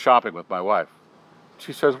go shopping with my wife.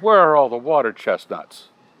 She says, where are all the water chestnuts?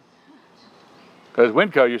 Because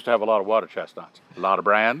Winco used to have a lot of water chestnuts. A lot of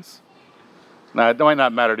brands. Now, it might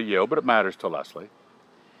not matter to you, but it matters to Leslie.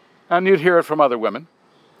 And you'd hear it from other women.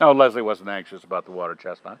 No, Leslie wasn't anxious about the water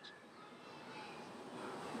chestnuts.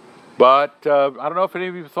 But I don't know if any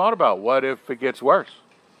of you thought about, what if it gets worse?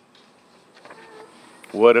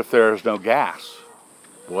 What if there's no gas?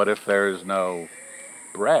 What if there's no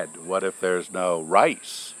bread? What if there's no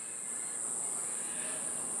rice?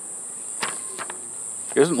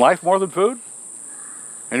 Isn't life more than food?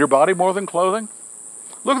 And your body more than clothing?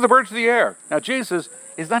 Look at the birds of the air. Now, Jesus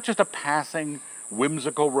is not just a passing,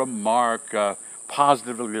 whimsical remark,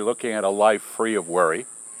 positively looking at a life free of worry.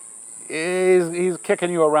 He's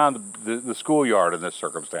kicking you around the schoolyard in this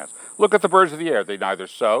circumstance. Look at the birds of the air. They neither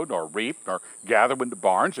sow, nor reap, nor gather into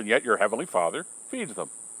barns, and yet your heavenly Father feeds them.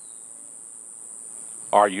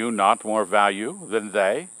 Are you not more value than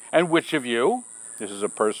they? And which of you, this is a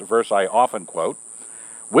verse I often quote,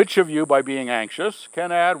 which of you by being anxious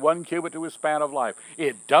can add 1 cubit to his span of life?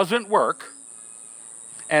 It doesn't work,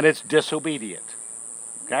 and it's disobedient.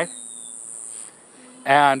 Okay?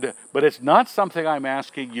 But it's not something I'm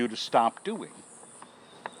asking you to stop doing.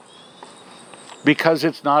 Because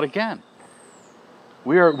it's not again.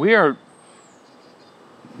 We are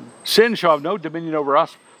sin shall have no dominion over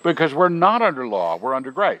us because we're not under law, we're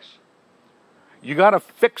under grace. You got to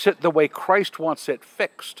fix it the way Christ wants it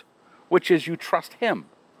fixed, which is you trust him.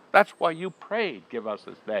 That's why you prayed, give us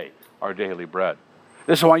this day our daily bread.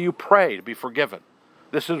 This is why you pray to be forgiven.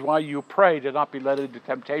 This is why you pray to not be led into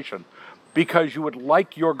temptation, because you would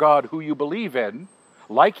like your God who you believe in,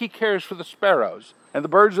 like he cares for the sparrows and the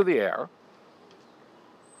birds of the air,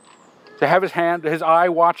 to have his eye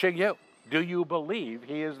watching you. Do you believe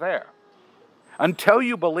he is there? Until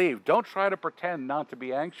you believe, don't try to pretend not to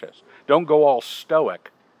be anxious. Don't go all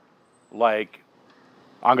stoic, like,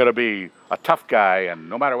 I'm going to be a tough guy and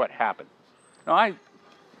no matter what happens. No,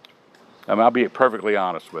 I'll be perfectly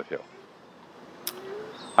honest with you.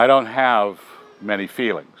 I don't have many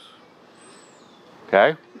feelings.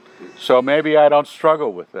 Okay? So maybe I don't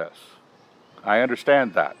struggle with this. I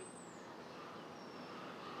understand that.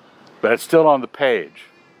 But it's still on the page.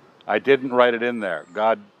 I didn't write it in there.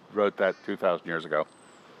 God wrote that 2,000 years ago.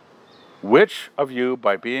 Which of you,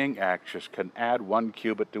 by being anxious, can add 1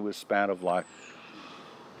 cubit to his span of life?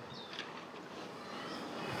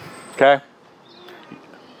 Okay?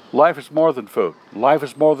 Life is more than food. Life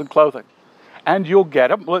is more than clothing. And you'll get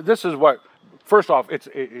them. Well, this is what, first off, it's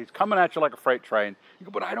coming at you like a freight train. You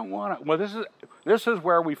go, but I don't want it. Well, this is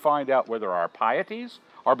where we find out whether our pieties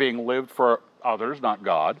are being lived for others, not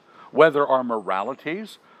God, whether our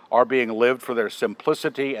moralities are being lived for their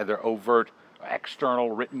simplicity and their overt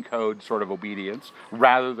external written code sort of obedience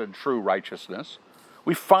rather than true righteousness.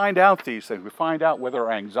 We find out these things. We find out whether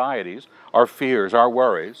our anxieties, our fears, our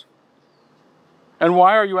worries. And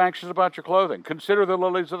why are you anxious about your clothing? Consider the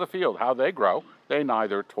lilies of the field, how they grow. They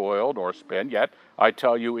neither toil nor spin, yet I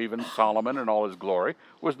tell you, even Solomon in all his glory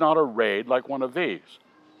was not arrayed like one of these.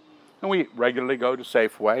 And we regularly go to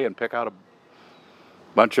Safeway and pick out a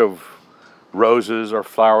bunch of roses or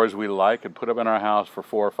flowers we like and put them in our house for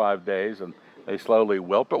 4 or 5 days, and they slowly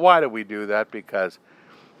wilt. But why do we do that? Because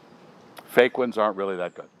fake ones aren't really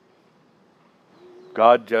that good.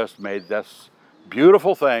 God just made this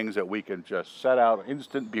beautiful things that we can just set out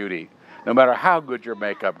instant beauty, no matter how good your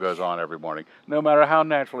makeup goes on every morning, no matter how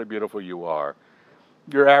naturally beautiful you are.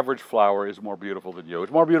 Your average flower is more beautiful than you.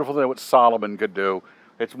 It's more beautiful than what Solomon could do.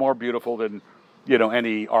 It's more beautiful than,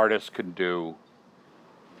 any artist can do.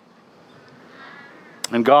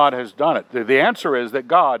 And God has done it. The answer is that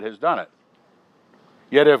God has done it.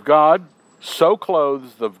 Yet if God so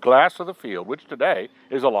clothes the grass of the field, which today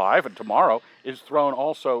is alive and tomorrow is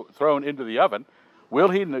thrown into the oven, will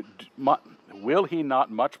he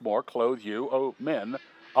not much more clothe you, O men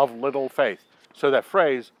of little faith? So that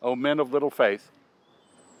phrase, O men of little faith,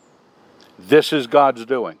 this is God's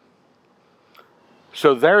doing.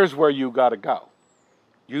 So there's where you got to go.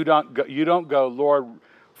 You don't go, Lord,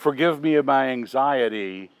 forgive me of my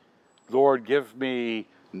anxiety. Lord, give me,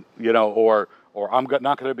 or I'm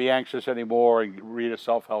not going to be anxious anymore and read a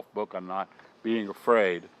self-help book on not being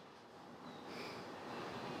afraid.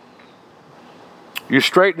 You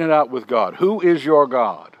straighten it out with God. Who is your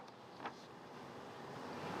God?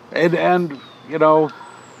 And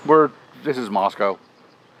this is Moscow.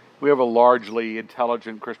 We have a largely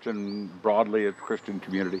intelligent broadly a Christian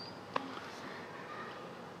community.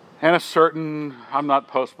 And I'm not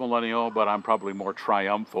post-millennial, but I'm probably more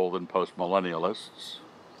triumphal than post-millennialists.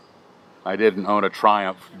 I didn't own a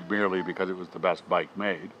Triumph merely because it was the best bike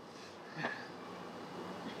made.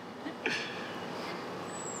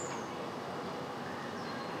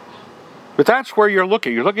 But that's where you're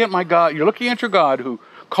looking. You're looking at my God. You're looking at your God who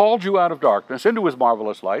called you out of darkness into his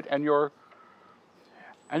marvelous light, and you're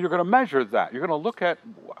going to measure that. You're going to look at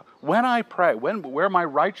when I pray, where my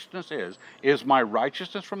righteousness is my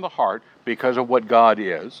righteousness from the heart because of what God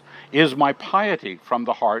is my piety from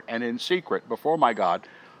the heart and in secret before my God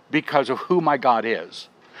because of who my God is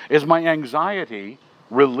my anxiety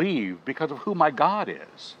relieved because of who my God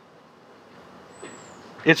is.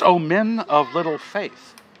 It's O men of little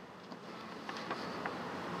faith.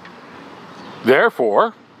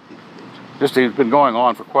 Therefore, this has been going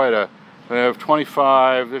on for quite a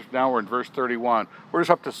 25, now we're in verse 31. We're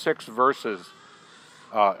just up to 6 verses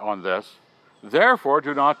on this. Therefore,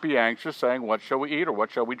 do not be anxious, saying, what shall we eat, or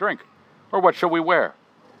what shall we drink, or what shall we wear?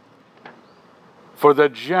 For the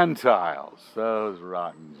Gentiles, those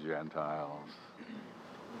rotten Gentiles,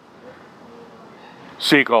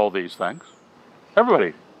 Seek all these things.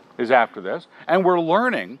 Everybody is after this. And we're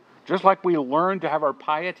learning, just like we learn to have our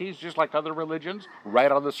pieties, just like other religions,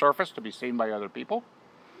 right on the surface to be seen by other people.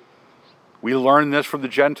 We learn this from the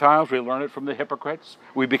Gentiles. We learn it from the hypocrites.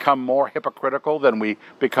 We become more hypocritical than we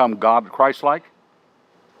become Christ-like.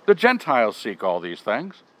 The Gentiles seek all these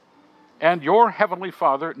things. And your Heavenly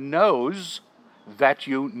Father knows that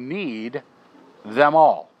you need them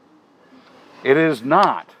all. It is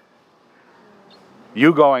not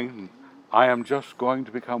you going, I am just going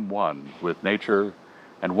to become one with nature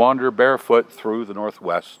and wander barefoot through the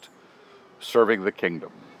Northwest, serving the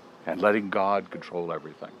kingdom and letting God control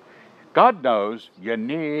everything. God knows you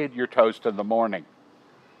need your toast in the morning.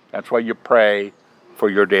 That's why you pray for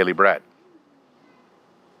your daily bread,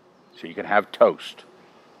 so you can have toast.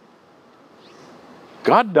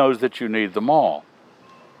 God knows that you need them all.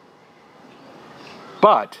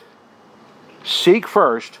 But seek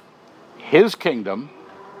first His kingdom.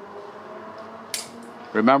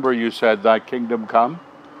 Remember, you said, thy kingdom come,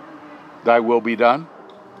 thy will be done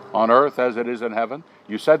on earth as it is in heaven.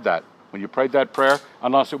 You said that when you prayed that prayer,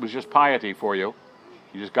 unless it was just piety for you.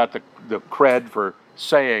 You just got the cred for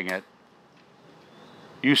saying it.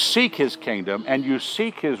 You seek His kingdom and you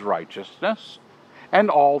seek His righteousness, and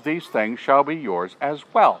all these things shall be yours as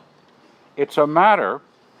well. It's a matter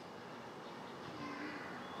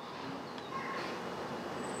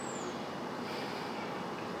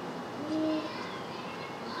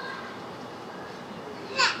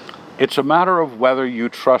of whether you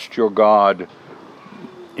trust your God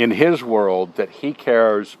in His world, that He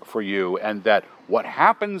cares for you, and that what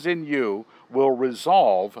happens in you will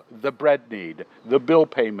resolve the bread need, the bill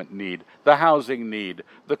payment need, the housing need,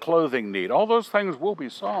 the clothing need. All those things will be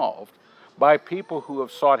solved by people who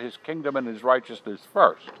have sought His kingdom and His righteousness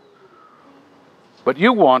first. But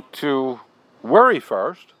you want to worry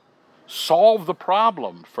first, solve the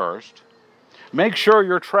problem first, make sure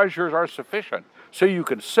your treasures are sufficient so you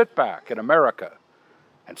can sit back in America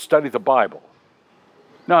and study the Bible.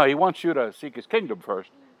 No, He wants you to seek His kingdom first,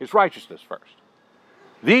 His righteousness first.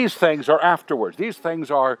 These things are afterwards. These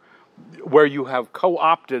things are where you have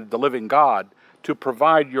co-opted the living God to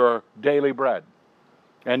provide your daily bread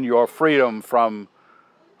and your freedom from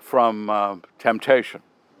temptation.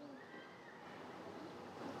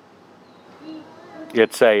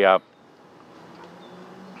 It's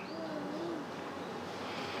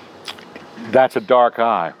that's a dark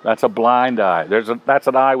eye. That's a blind eye. That's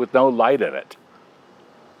an eye with no light in it.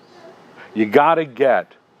 You got to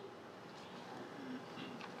get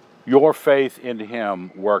your faith in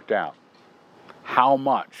Him worked out. How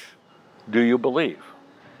much do you believe?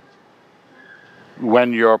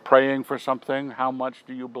 When you're praying for something, how much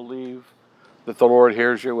do you believe that the Lord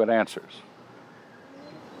hears you and answers?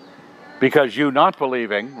 Because you not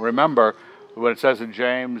believing, remember what it says in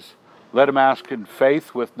James, let him ask in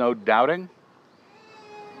faith with no doubting.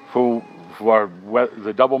 For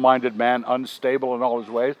the double-minded man, unstable in all his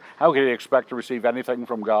ways, how can he expect to receive anything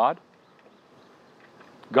from God?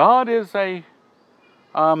 God is I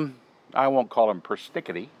won't call him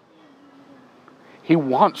persnickety. He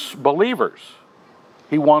wants believers.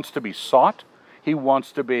 He wants to be sought. He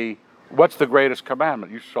wants to be, what's the greatest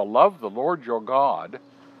commandment? You shall love the Lord your God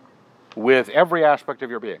with every aspect of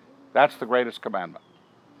your being. That's the greatest commandment.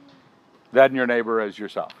 Then your neighbor as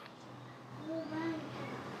yourself.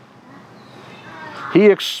 He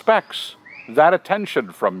expects that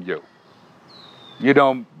attention from you. You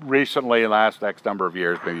know, recently, in the last X number of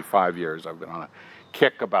years, maybe 5 years, I've been on a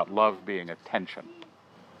kick about love being attention.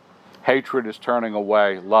 Hatred is turning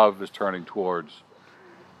away, love is turning towards.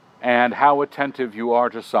 And how attentive you are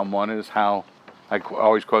to someone is how, I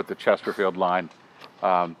always quote the Chesterfield line,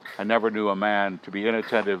 I never knew a man to be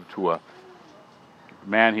inattentive to a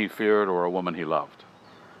man he feared or a woman he loved.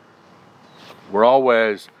 We're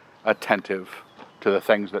always attentive to the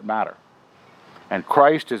things that matter. And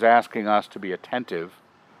Christ is asking us to be attentive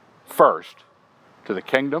first to the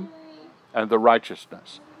kingdom and the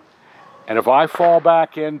righteousness. And if I fall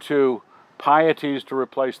back into pieties to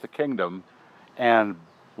replace the kingdom and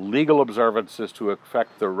legal observances to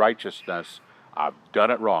affect the righteousness, I've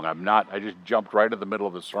done it wrong. I just jumped right in the middle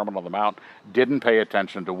of the Sermon on the Mount, didn't pay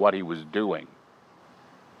attention to what He was doing.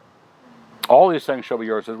 All these things shall be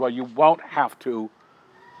yours. Well, you won't have to,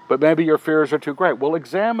 but maybe your fears are too great. Well,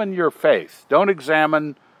 examine your faith. Don't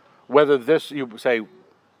examine whether this, you say,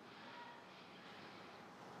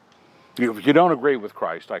 if you don't agree with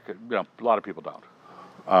Christ, a lot of people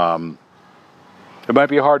don't. It might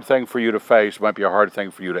be a hard thing for you to face. It might be a hard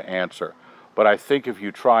thing for you to answer. But I think if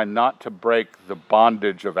you try not to break the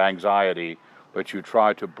bondage of anxiety, but you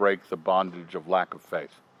try to break the bondage of lack of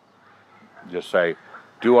faith, just say,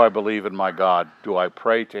 Do I believe in my God? Do I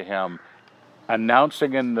pray to Him,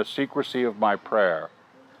 announcing in the secrecy of my prayer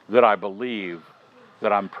that I believe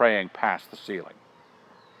that I'm praying past the ceiling?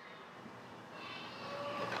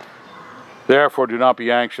 Therefore, do not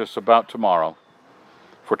be anxious about tomorrow,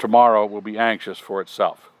 for tomorrow will be anxious for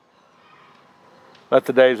itself. Let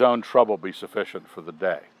the day's own trouble be sufficient for the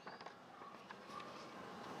day.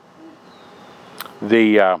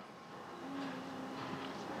 The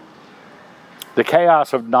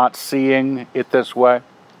chaos of not seeing it this way.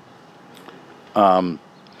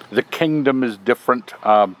 The kingdom is different.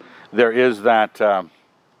 There is that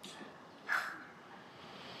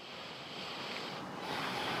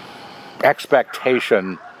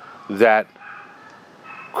expectation that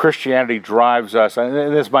Christianity drives us, and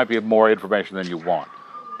this might be more information than you want,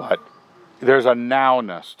 but there's a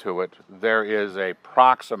nowness to it. There is a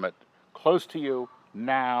proximate, close to you,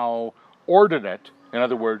 now, ordinate, in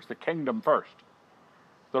other words, the kingdom first.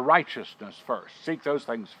 The righteousness first. Seek those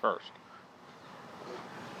things first.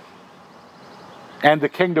 And the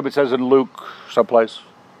kingdom, it says in Luke, someplace,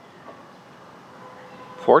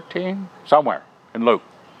 14? Somewhere in Luke.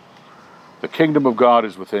 The kingdom of God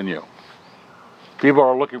is within you. People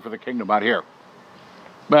are looking for the kingdom out here.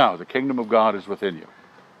 No, the kingdom of God is within you.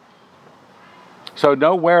 So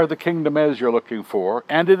know where the kingdom is you're looking for,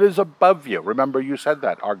 and it is above you. Remember, you said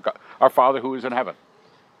that. Our Father who is in heaven.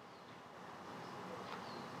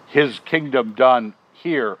 His kingdom done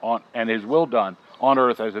here and His will done on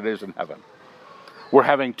earth as it is in heaven. We're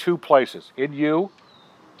having two places, in you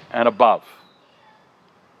and above.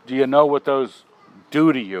 Do you know what those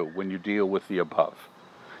do to you when you deal with the above?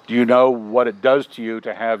 Do you know what it does to you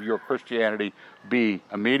to have your Christianity be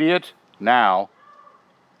immediate, now,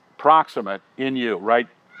 proximate, in you, right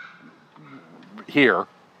here,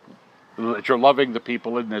 that you're loving the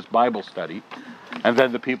people in this Bible study, and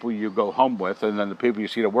then the people you go home with, and then the people you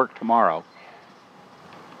see to work tomorrow?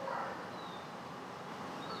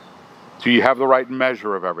 Do you have the right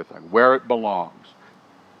measure of everything, where it belongs?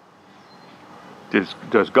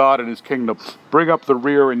 Does God and His kingdom bring up the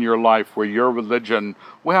rear in your life where your religion,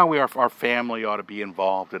 well, our family ought to be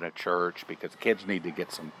involved in a church because kids need to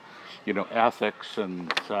get some, ethics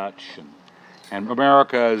and such. And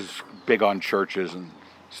America is big on churches and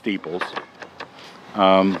steeples.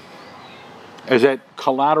 Is it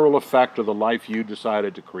collateral effect of the life you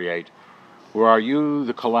decided to create, or are you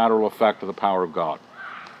the collateral effect of the power of God?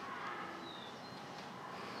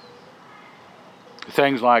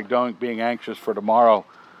 Things like being anxious for tomorrow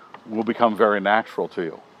will become very natural to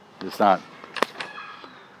you. It's not.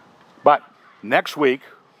 But next week,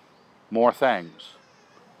 more things.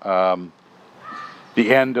 The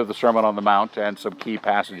end of the Sermon on the Mount and some key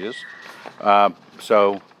passages.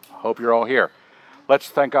 So, hope you're all here. Let's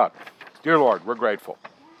thank God. Dear Lord, we're grateful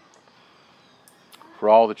for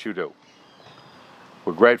all that you do.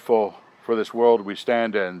 We're grateful for this world we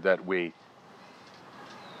stand in that we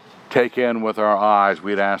take in with our eyes.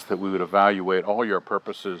 We'd ask that we would evaluate all your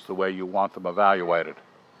purposes the way you want them evaluated,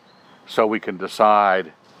 so we can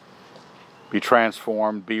decide, be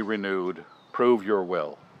transformed, be renewed, prove your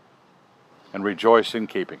will, and rejoice in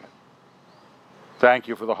keeping it. Thank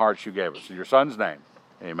you for the hearts you gave us. In your Son's name,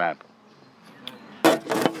 amen.